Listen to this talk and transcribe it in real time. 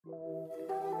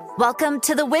Welcome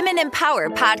to the Women in Power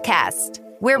podcast,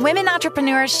 where women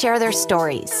entrepreneurs share their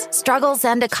stories, struggles,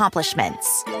 and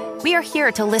accomplishments. We are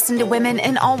here to listen to women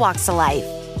in all walks of life,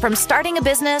 from starting a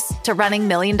business to running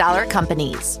million-dollar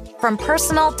companies, from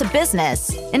personal to business,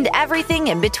 and everything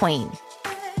in between.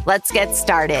 Let's get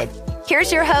started.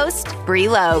 Here's your host, Bree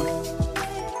Logue.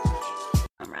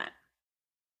 All right.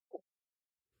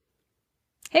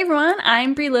 Hey everyone,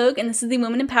 I'm Bree Logue, and this is the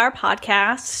Women in Power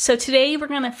podcast. So today we're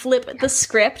going to flip the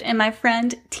script, and my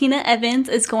friend Tina Evans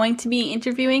is going to be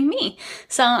interviewing me.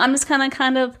 So I'm just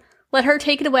kind of let her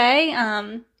take it away.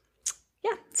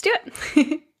 Let's do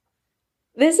it.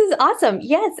 This is awesome.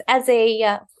 Yes, as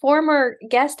a former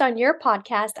guest on your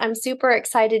podcast, I'm super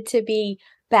excited to be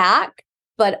back,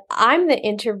 but I'm the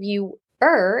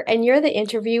interviewer and you're the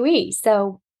interviewee.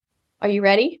 So are you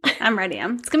ready? I'm ready.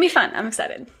 It's going to be fun. I'm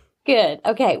excited. Good.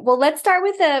 Okay. Well, let's start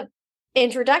with the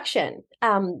introduction.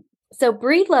 So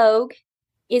Bree Logue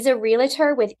is a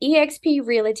realtor with eXp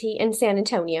Realty in San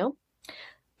Antonio,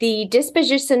 the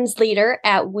dispositions leader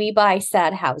at We Buy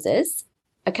Sad Houses,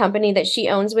 a company that she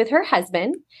owns with her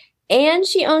husband, and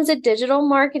she owns a digital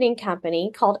marketing company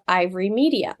called Ivory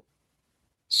Media.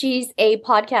 She's a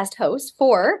podcast host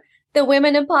for the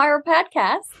Women in Power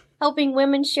podcast, helping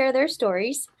women share their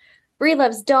stories. Bree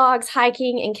loves dogs,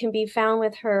 hiking, and can be found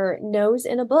with her nose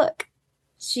in a book.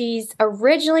 She's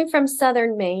originally from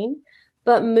Southern Maine,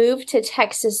 but moved to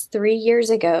Texas 3 years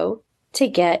ago to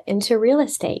get into real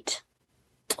estate.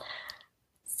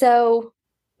 So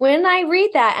when I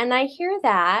read that and I hear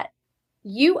that,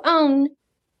 you own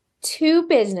 2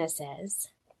 businesses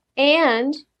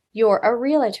and you're a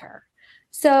realtor.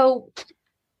 So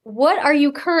what are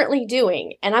you currently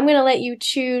doing? And I'm going to let you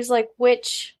choose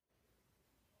which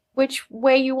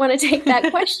way you want to take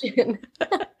that question.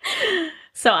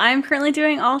 So I'm currently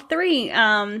doing all 3.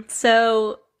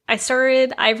 So I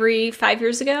started Ivory 5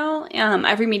 years ago,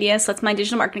 Ivory Media, so that's my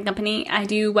digital marketing company. I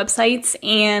do websites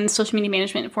and social media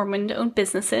management for women-owned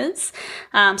businesses.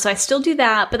 So I still do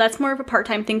that, but that's more of a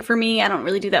part-time thing for me. I don't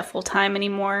really do that full-time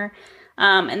anymore.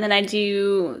 And then I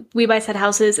do We Buy Sad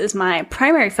Houses is my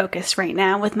primary focus right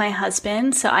now with my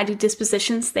husband. So I do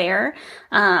dispositions there.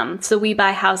 So we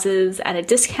buy houses at a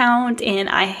discount and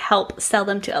I help sell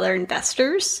them to other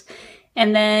investors.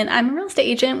 And then I'm a real estate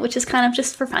agent, which is kind of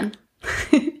just for fun.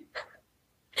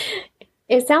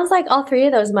 It sounds like all 3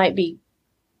 of those might be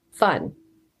fun.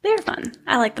 They're fun.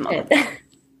 I like them all.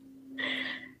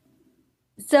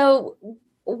 So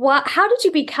how did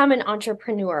you become an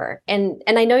entrepreneur? And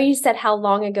I know you said how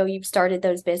long ago you've started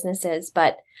those businesses,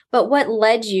 but what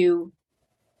led you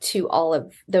to all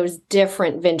of those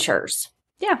different ventures?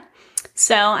 Yeah.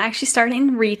 So I actually started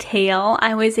in retail.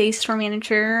 I was a store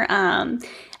manager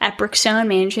at Brookstone,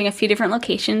 managing a few different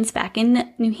locations back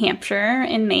in New Hampshire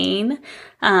and Maine.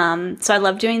 So I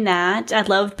loved doing that. I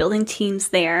loved building teams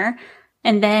there.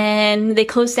 And then they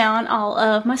closed down all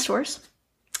of my stores.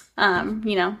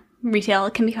 Retail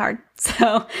can be hard. So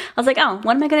I was like, oh,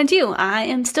 what am I going to do? I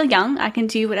am still young. I can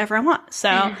do whatever I want. So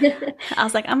I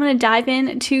was like, I'm going to dive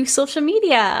into social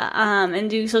media and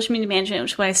do social media management,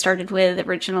 which is what I started with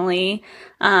originally.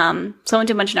 So I went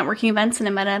to a bunch of networking events and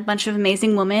I met a bunch of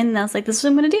amazing women. And I was like, this is what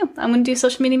I'm going to do. I'm going to do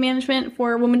social media management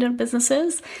for women-owned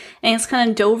businesses. And it's kind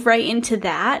of dove right into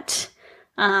that.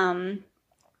 I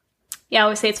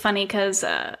always say it's funny because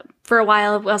for a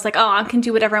while, I was like, oh, I can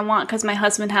do whatever I want because my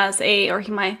husband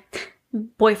my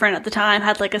boyfriend at the time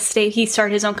had he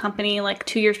started his own company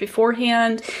 2 years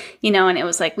beforehand, and it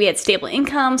was like we had stable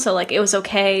income. So it was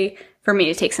okay for me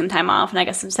to take some time off and I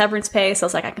got some severance pay. So I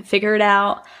was like, I can figure it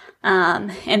out.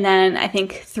 And then I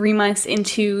think 3 months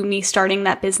into me starting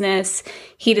that business,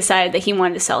 he decided that he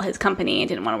wanted to sell his company and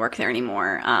didn't want to work there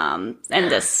anymore. And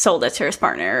just sold it to his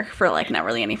partner for not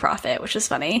really any profit, which is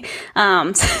funny.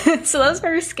 So that was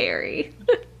very scary.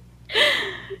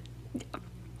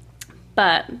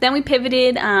 But then we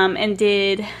pivoted,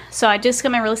 so I just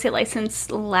got my real estate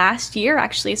license last year,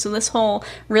 actually. So this whole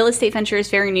real estate venture is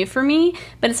very new for me,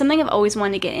 but it's something I've always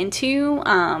wanted to get into.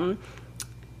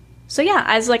 So yeah,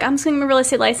 I was like, I'm just getting my real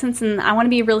estate license and I want to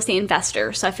be a real estate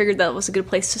investor. So I figured that was a good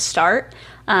place to start.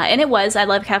 And it was. I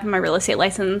love having my real estate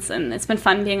license and it's been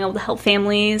fun being able to help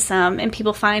families and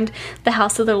people find the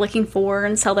house that they're looking for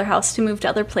and sell their house to move to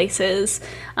other places.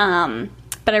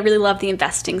 But I really love the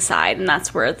investing side, and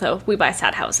that's where the We Buy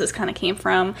Sad Houses kind of came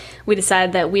from. We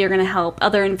decided that we are going to help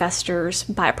other investors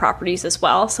buy properties as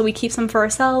well. So we keep some for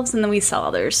ourselves and then we sell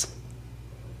others.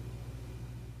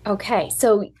 Okay,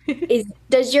 so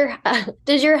does your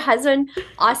husband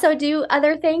also do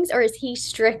other things, or is he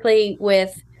strictly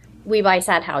with We Buy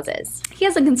Sad Houses? He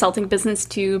has a consulting business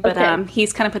too, but Okay.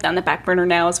 he's kind of put that on the back burner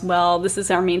now as well. This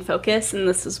is our main focus, and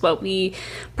this is what we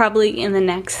probably in the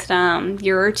next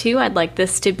year or two, I'd like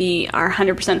this to be our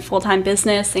 100% full-time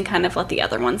business and kind of let the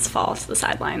other ones fall to the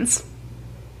sidelines.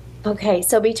 Okay,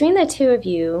 so between the two of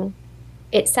you,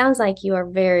 it sounds like you are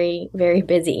very, very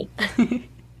busy.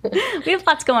 We have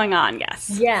lots going on,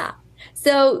 yes. Yeah.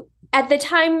 So at the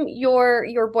time,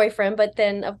 your boyfriend, but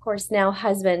then of course now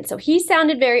husband. So he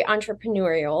sounded very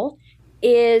entrepreneurial.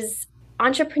 Is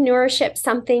entrepreneurship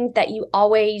something that you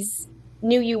always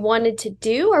knew you wanted to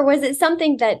do, or was it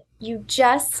something that you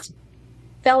just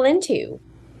fell into?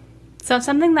 So it's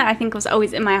something that I think was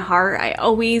always in my heart. I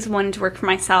always wanted to work for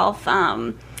myself.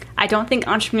 I don't think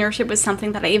entrepreneurship was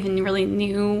something that I even really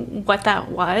knew what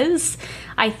that was.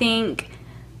 I think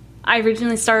I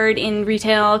originally started in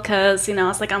retail because, I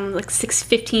was like, I'm like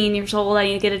 15 years old, I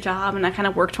need to get a job, and I kind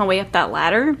of worked my way up that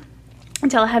ladder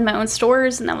until I had my own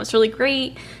stores, and that was really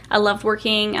great. I loved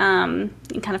working in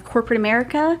kind of corporate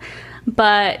America,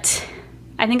 but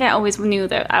I think I always knew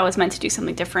that I was meant to do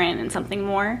something different and something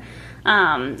more.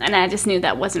 And I just knew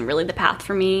that wasn't really the path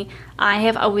for me. I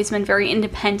have always been very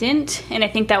independent, and I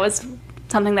think that was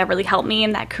something that really helped me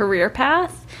in that career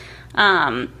path.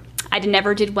 I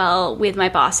never did well with my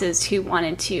bosses who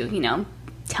wanted to,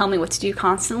 tell me what to do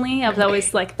constantly. I was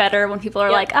always like better when people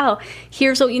are like, oh,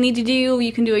 here's what you need to do.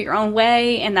 You can do it your own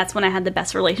way. And that's when I had the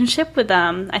best relationship with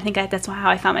them. I think that's how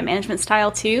I found my management style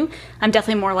too. I'm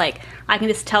definitely more like, I can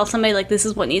just tell somebody like, this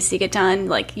is what needs to get done.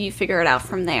 Like, you figure it out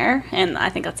from there. And I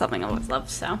think that's something I always loved.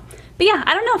 So, but yeah,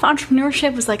 I don't know if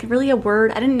entrepreneurship was like really a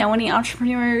word. I didn't know any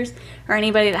entrepreneurs or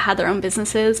anybody that had their own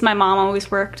businesses. My mom always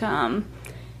worked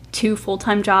 2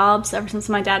 full-time jobs ever since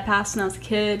my dad passed when I was a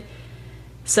kid.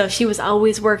 So she was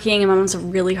always working, and my mom was a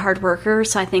really hard worker,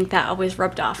 so I think that always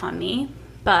rubbed off on me.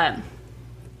 But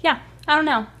yeah, I don't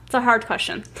know. It's a hard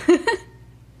question.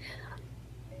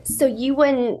 So you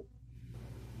wouldn't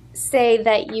say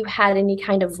that you had any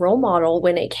kind of role model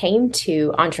when it came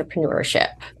to entrepreneurship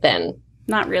then?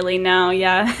 Not really, no,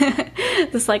 yeah.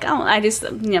 Just like, I just,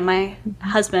 my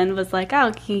husband was like,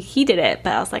 he did it.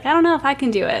 But I was like, I don't know if I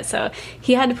can do it. So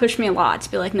he had to push me a lot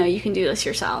to be like, no, you can do this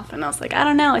yourself. And I was like, I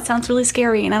don't know. It sounds really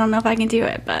scary, and I don't know if I can do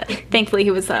it. But thankfully,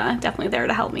 he was definitely there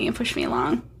to help me and push me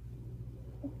along.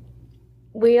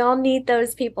 We all need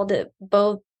those people to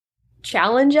both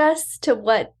challenge us to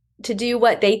do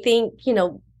what they think,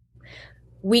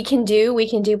 we can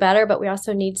do better, but we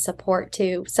also need support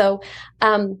too. So,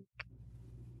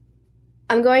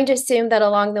 I'm going to assume that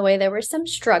along the way there were some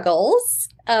struggles.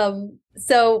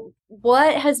 So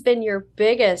what has been your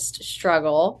biggest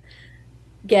struggle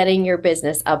getting your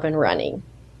business up and running?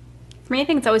 For me, I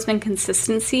think it's always been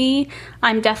consistency.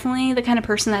 I'm definitely the kind of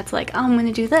person that's like, I'm going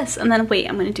to do this, and then wait,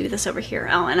 I'm going to do this over here.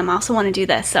 Oh, and I also want to do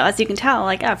this. So as you can tell,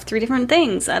 like, I have 3 different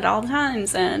things at all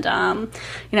times. And,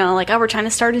 we're trying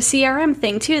to start a CRM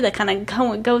thing too that kind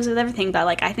of goes with everything. But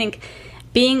like, I think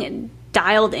being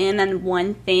dialed in on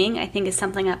one thing, I think, is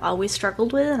something I've always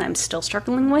struggled with, and I'm still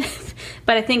struggling with.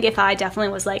 But I think if I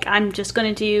definitely was like, I'm just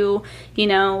going to do,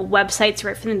 websites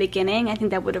right from the beginning, I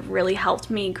think that would have really helped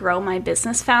me grow my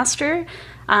business faster.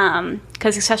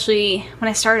 Because especially when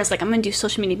I started, I was like, I'm going to do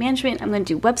social media management, I'm going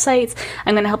to do websites,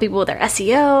 I'm going to help people with their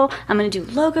SEO, I'm going to do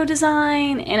logo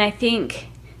design. And I think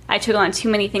I took on too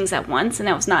many things at once, and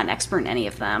I was not an expert in any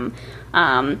of them.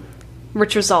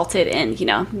 Which resulted in,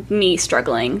 me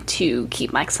struggling to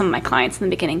keep some of my clients in the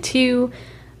beginning too.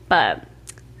 But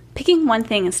picking one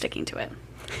thing and sticking to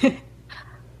it.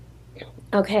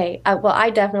 Okay. Well, I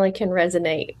definitely can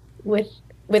resonate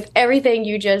with everything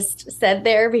you just said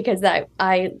there, because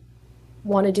I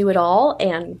want to do it all,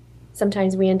 and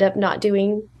sometimes we end up not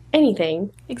doing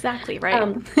anything. Exactly,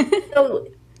 right.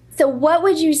 So what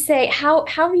would you say, how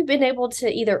have you been able to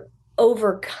either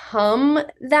overcome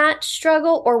that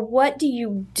struggle, or what do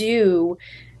you do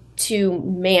to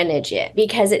manage it?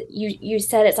 Because you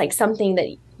said it's like something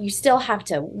that you still have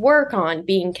to work on,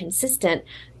 being consistent.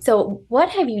 So what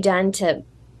have you done to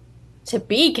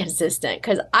be consistent?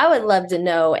 Because I would love to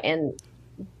know and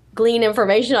glean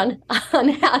information on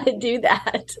how to do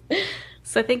that.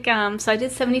 So I think, so I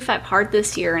did 75 hard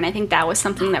this year, and I think that was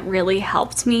something that really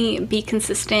helped me be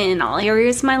consistent in all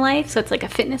areas of my life. So it's like a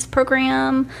fitness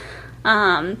program.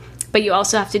 But you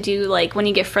also have to do, like, when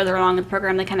you get further along in the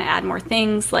program, they kind of add more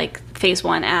things, like phase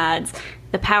 1 adds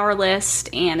the power list,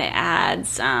 and it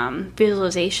adds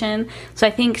visualization. So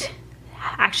I think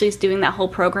actually it's doing that whole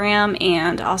program,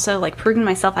 and also like proving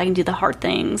myself I can do the hard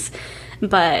things,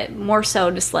 but more so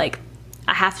just like,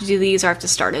 I have to do these or I have to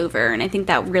start over. And I think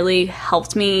that really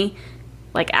helped me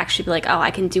like actually be like, oh,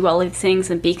 I can do all of these things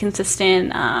and be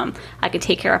consistent. I can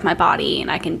take care of my body and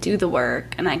I can do the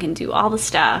work and I can do all the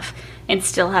stuff and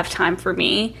still have time for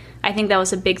me. I think that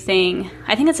was a big thing.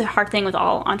 I think it's a hard thing with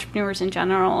all entrepreneurs in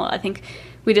general. I think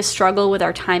we just struggle with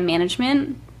our time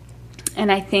management.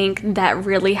 And I think that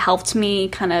really helped me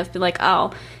kind of be like,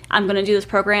 oh, I'm going to do this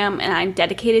program and I'm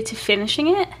dedicated to finishing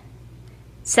it.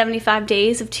 75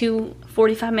 days of 2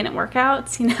 45-minute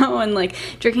workouts, and like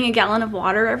drinking a gallon of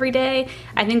water every day.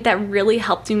 I think that really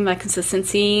helped me with my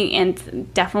consistency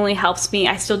and definitely helps me.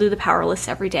 I still do the power list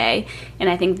every day. And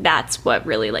I think that's what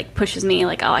really like pushes me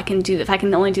like, oh, I can do, if I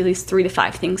can only do these 3 to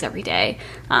 5 things every day,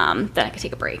 then I can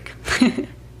take a break.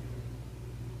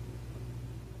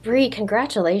 Bree,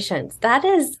 congratulations. That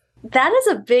is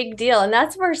a big deal. And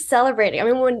that's worth celebrating. I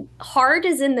mean, when hard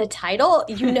is in the title,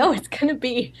 it's going to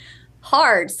be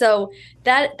hard. So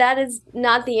that is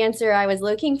not the answer I was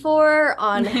looking for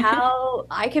on how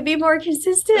I could be more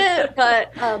consistent,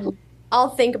 but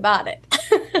I'll think about it.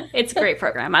 It's a great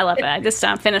program. I love it. I just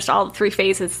finished all the 3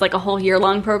 phases. It's like a whole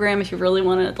year-long program if you really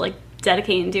want to like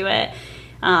dedicate and do it.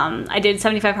 I did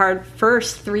 75 Hard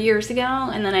first 3 years ago,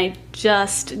 and then I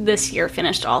just this year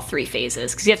finished all 3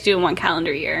 phases because you have to do it in 1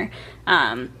 calendar year.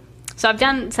 So I've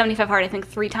done 75 Hard I think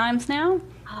 3 times now.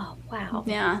 Oh, wow.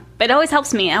 Yeah. But it always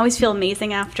helps me. I always feel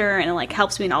amazing after, and it like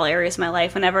helps me in all areas of my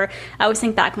life. Whenever I always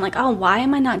think back, I'm like, oh, why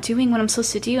am I not doing what I'm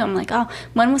supposed to do? I'm like, oh,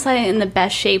 when was I in the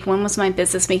best shape? When was my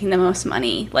business making the most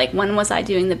money? Like, when was I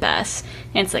doing the best?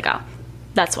 And it's like, oh,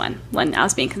 that's when I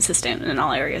was being consistent in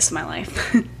all areas of my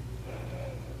life.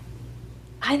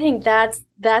 I think that's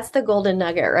the golden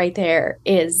nugget right there,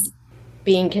 is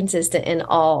being consistent in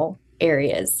all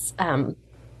areas.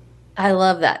 I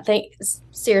love that.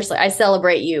 Seriously, I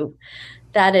celebrate you.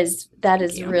 That is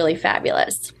really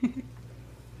fabulous.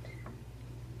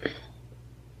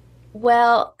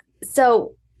 Well,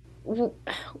 so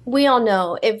we all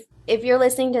know if you're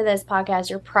listening to this podcast,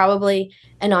 you're probably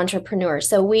an entrepreneur.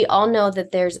 So we all know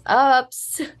that there's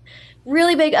ups,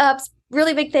 really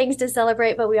big things to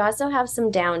celebrate, but we also have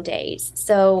some down days.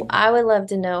 So I would love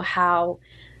to know how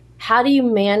do you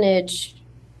manage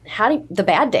the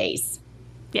bad days?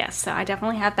 Yes, so I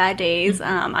definitely have bad days.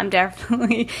 I'm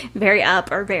definitely very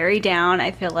up or very down,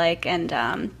 I feel like.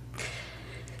 And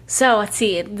so let's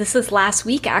see, this is last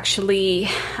week actually.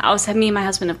 Me and my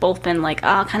husband have both been like,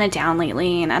 kind of down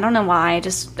lately. And I don't know why. I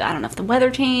don't know if the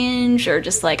weather changed or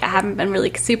just like I haven't been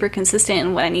really super consistent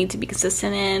in what I need to be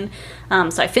consistent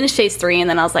in. So I finished phase 3 and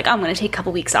then I was like, I'm going to take a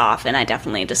couple weeks off. And I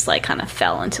definitely just like kind of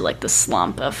fell into like the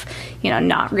slump of,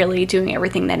 not really doing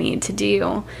everything that I needed to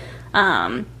do.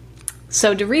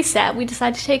 So to reset, we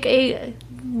decided to take a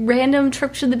random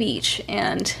trip to the beach.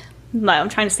 And what I'm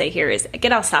trying to say here is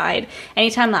get outside.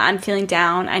 Anytime that I'm feeling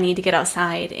down, I need to get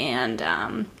outside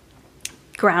and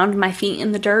ground my feet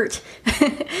in the dirt,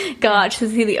 go out to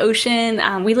see the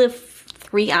ocean. We live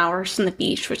 3 hours from the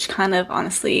beach, which kind of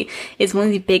honestly is one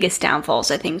of the biggest downfalls,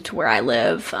 I think, to where I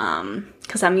live.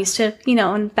 Because I'm used to,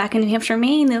 back in New Hampshire,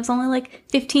 Maine, it was only like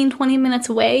 15, 20 minutes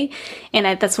away. And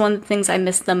that's one of the things I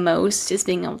miss the most is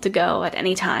being able to go at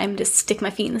any time, just stick my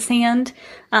feet in the sand.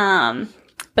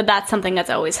 But that's something that's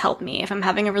always helped me. If I'm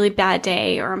having a really bad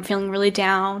day or I'm feeling really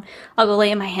down, I'll go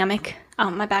lay in my hammock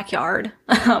out in my backyard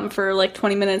for like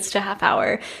 20 minutes to a half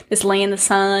hour, just lay in the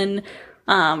sun.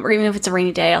 Or even if it's a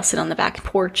rainy day, I'll sit on the back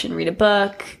porch and read a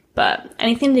book. But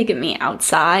anything to get me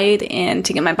outside and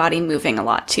to get my body moving a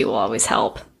lot too will always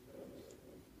help.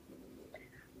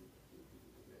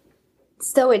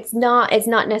 So it's not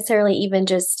necessarily even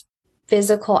just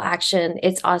physical action.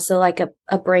 It's also like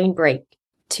a brain break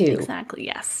too. Exactly.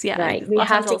 Yes. Yeah. Right. We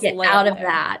have to get out of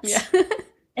that.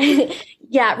 Yeah.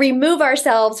 Yeah. Remove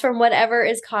ourselves from whatever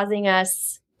is causing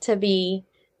us to be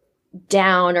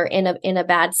down or in a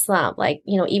bad slump. Like,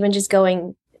 even just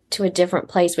going to a different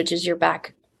place, which is your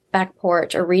back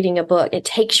porch, or reading a book, it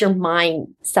takes your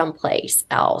mind someplace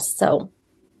else. So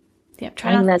yeah,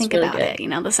 try not to think really about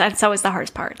it. That's always the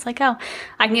hardest part. It's like, I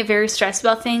can get very stressed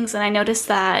about things. And I notice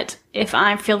that if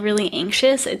I feel really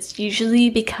anxious, it's usually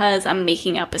because I'm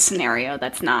making up a scenario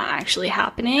that's not actually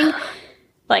happening.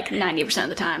 Like 90% of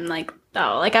the time, like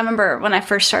I remember when I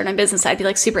first started my business, I'd be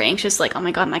like super anxious, like, oh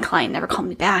my God, my client never called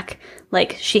me back.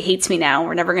 Like, she hates me now.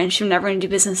 She's never going to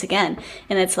do business again.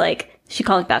 And it's like, she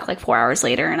called me back like 4 hours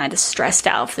later, and I just stressed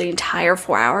out for the entire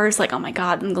 4 hours. Like, oh my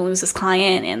God, I'm going to lose this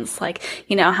client. And it's like,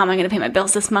 how am I going to pay my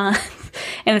bills this month?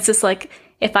 And it's just like,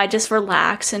 if I just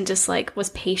relaxed and just like was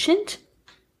patient,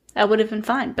 I would have been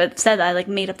fine. But instead, I like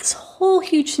made up this whole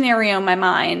huge scenario in my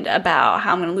mind about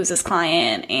how I'm going to lose this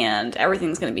client and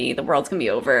the world's going to be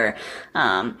over.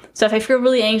 So if I feel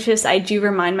really anxious, I do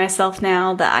remind myself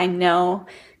now that I know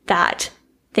that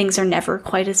things are never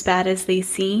quite as bad as they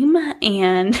seem,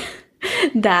 and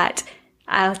that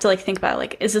I have to like think about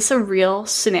like, is this a real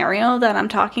scenario that I'm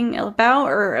talking about,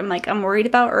 or I'm worried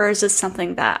about, or is this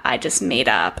something that I just made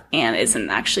up and isn't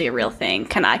actually a real thing?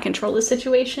 Can I control the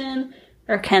situation,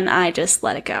 or can I just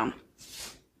let it go?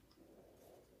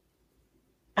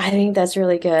 I think that's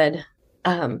really good.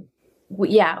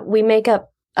 We make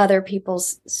up other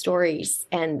people's stories,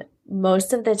 and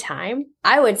most of the time,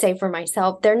 I would say for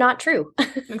myself, they're not true.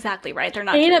 Exactly right. They're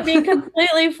not They true. end up being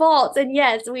completely false. And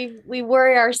yes, we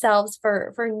worry ourselves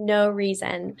for no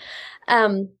reason.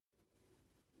 So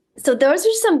those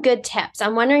are some good tips.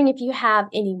 I'm wondering if you have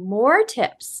any more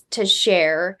tips to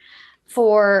share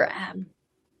for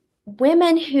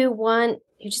women who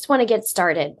just want to get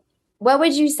started. What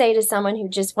would you say to someone who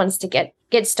just wants to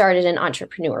get started in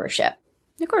entrepreneurship?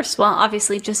 Of course. Well,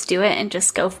 obviously, just do it and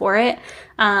just go for it.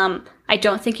 I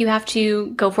don't think you have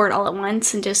to go for it all at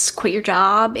once and just quit your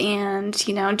job and,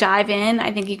 dive in.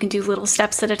 I think you can do little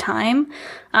steps at a time.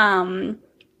 I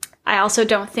also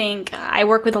don't think I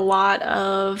work with a lot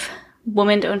of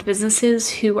women-owned businesses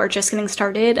who are just getting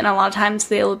started, and a lot of times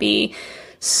they'll be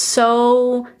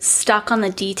so stuck on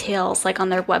the details, like on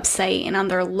their website and on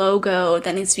their logo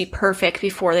that needs to be perfect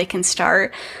before they can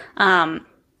start.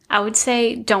 I would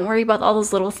say don't worry about all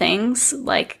those little things.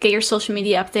 Like, get your social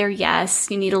media up there. Yes,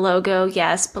 you need a logo.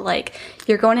 Yes, but like,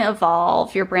 you're going to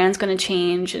evolve. Your brand's going to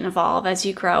change and evolve as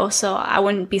you grow. So I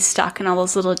wouldn't be stuck in all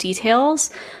those little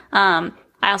details. I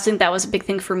also think that was a big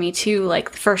thing for me too.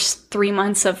 Like the first 3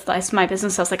 months of my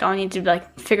business, I was like, oh, I need to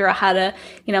like figure out how to,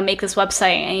 make this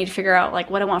website. I need to figure out like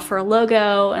what I want for a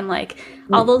logo, and like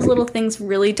all those little things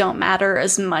really don't matter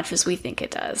as much as we think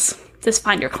it does. Just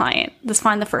find your client, just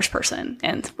find the first person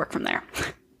and work from there.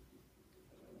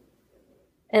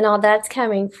 And all that's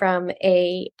coming from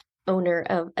a owner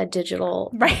of a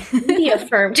digital media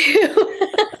firm too.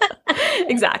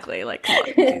 Exactly. Like, come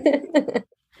on.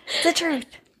 The truth.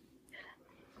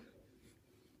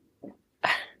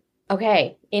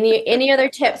 Okay. Any other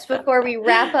tips before we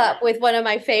wrap up with one of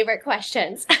my favorite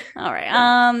questions? All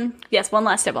right. Yes, one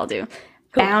last tip I'll do.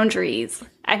 Cool. Boundaries.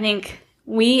 I think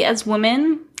we as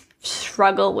women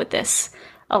struggle with this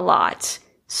a lot.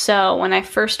 So when I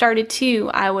first started too,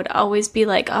 I would always be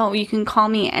like, oh, you can call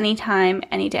me anytime,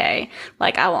 any day.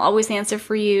 Like, I will always answer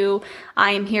for you.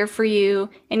 I am here for you.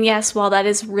 And yes, while that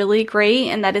is really great,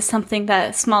 and that is something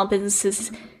that small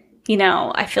businesses,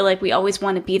 I feel like we always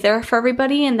want to be there for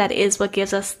everybody, and that is what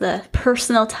gives us the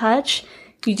personal touch.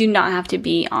 You do not have to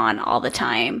be on all the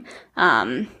time.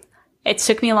 It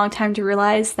took me a long time to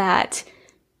realize that,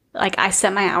 like, I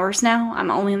set my hours now.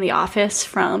 I'm only in the office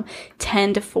from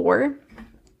 10 to 4.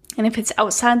 And if it's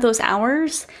outside those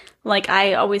hours, like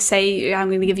I always say, I'm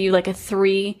going to give you like a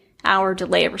 3-hour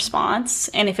delay of response.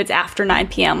 And if it's after 9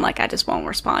 p.m., like I just won't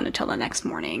respond until the next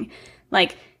morning.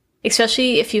 Like,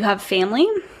 especially if you have family,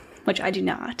 which I do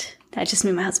not. That's just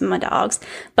me, my husband, my dogs.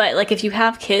 But like if you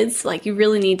have kids, like you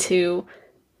really need to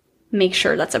make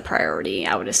sure that's a priority,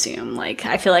 I would assume. Like,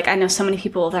 I feel like I know so many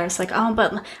people that are just like, oh,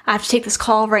 but I have to take this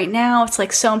call right now. It's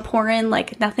like so important.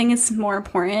 Like, nothing is more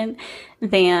important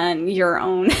than your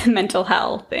own mental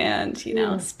health and,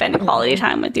 spending quality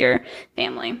time with your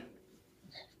family.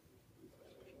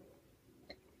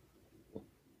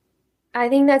 I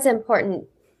think that's important.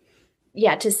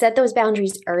 Yeah, to set those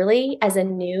boundaries early as a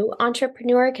new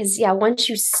entrepreneur, because once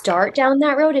you start down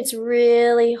that road, it's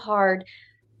really hard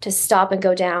to stop and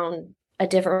go down a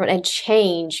different road and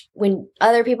change when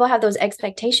other people have those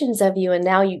expectations of you, and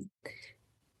now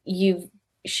you've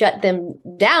shut them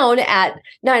down at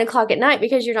 9 o'clock at night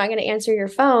because you're not going to answer your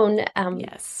phone.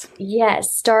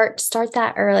 Yes, start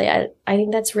that early. I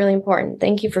think that's really important.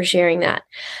 Thank you for sharing that.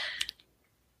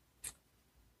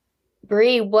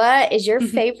 Bree, what is your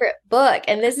favorite book?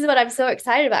 And this is what I'm so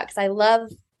excited about because I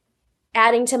love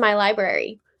adding to my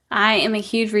library. I am a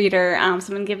huge reader, so I'm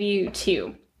going to give you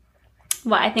 2.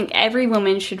 What I think every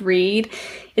woman should read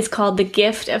is called The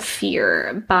Gift of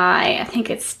Fear by, I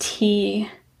think it's T.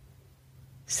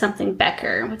 something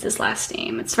Becker. What's his last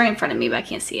name? It's right in front of me, but I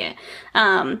can't see it.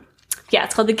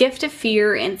 It's called The Gift of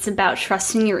Fear, and it's about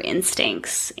trusting your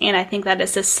instincts. And I think that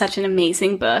is just such an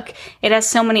amazing book. It has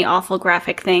so many awful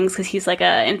graphic things because he's like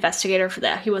an investigator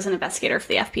he was an investigator for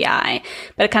the FBI.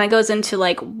 But it kind of goes into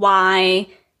like why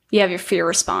you have your fear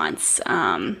response.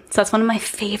 So that's one of my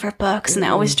favorite books, and I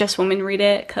always suggest women read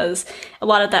it because a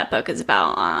lot of that book is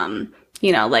about,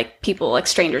 like people, like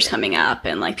strangers coming up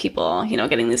and like people,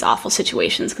 getting these awful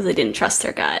situations because they didn't trust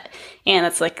their gut. And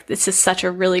it's just such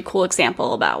a really cool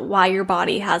example about why your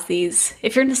body has these,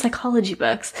 if you're into psychology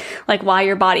books, like why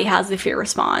your body has the fear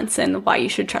response and why you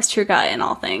should trust your gut in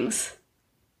all things.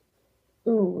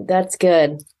 Ooh, that's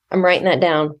good. I'm writing that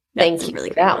down. That's Thank you a really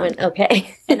for great that one. one.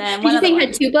 Okay. And then Did you say you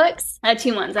had 2 books? I had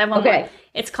 2 ones. I have one Okay. more.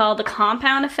 It's called The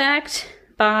Compound Effect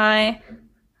by,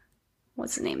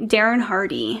 what's the name? Darren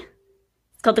Hardy.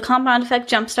 It's called The Compound Effect,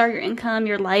 Jumpstart Your Income,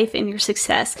 Your Life, and Your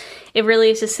Success. It really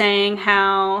is just saying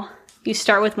how you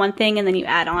start with one thing and then you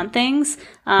add on things,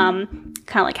 kind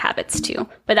of like habits too.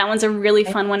 But that one's a really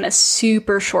fun one, a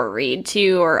super short read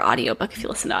too, or audiobook if you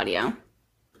listen to audio.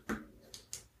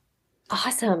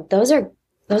 Awesome. Those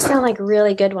sound like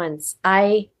really good ones.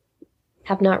 I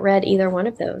have not read either one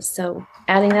of those, so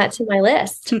adding that to my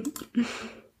list.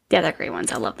 Yeah, they're great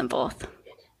ones. I love them both.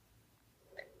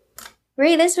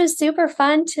 Bree, this was super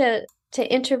fun to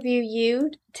interview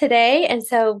you today, and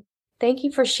so thank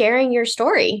you for sharing your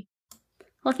story.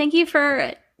 Well, thank you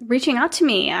for reaching out to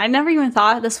me. I never even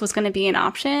thought this was going to be an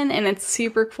option, and it's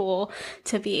super cool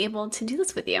to be able to do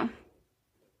this with you.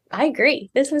 I agree.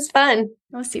 This was fun.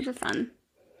 It was super fun.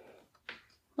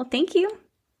 Well, thank you.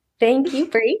 Thank you,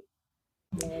 Bree.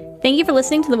 Thank you for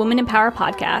listening to the Women in Power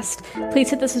podcast.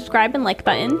 Please hit the subscribe and like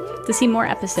button to see more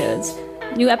episodes.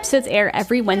 New episodes air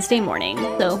every Wednesday morning,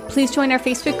 so please join our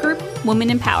Facebook group, Women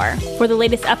in Power, for the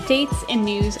latest updates and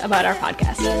news about our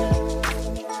podcast.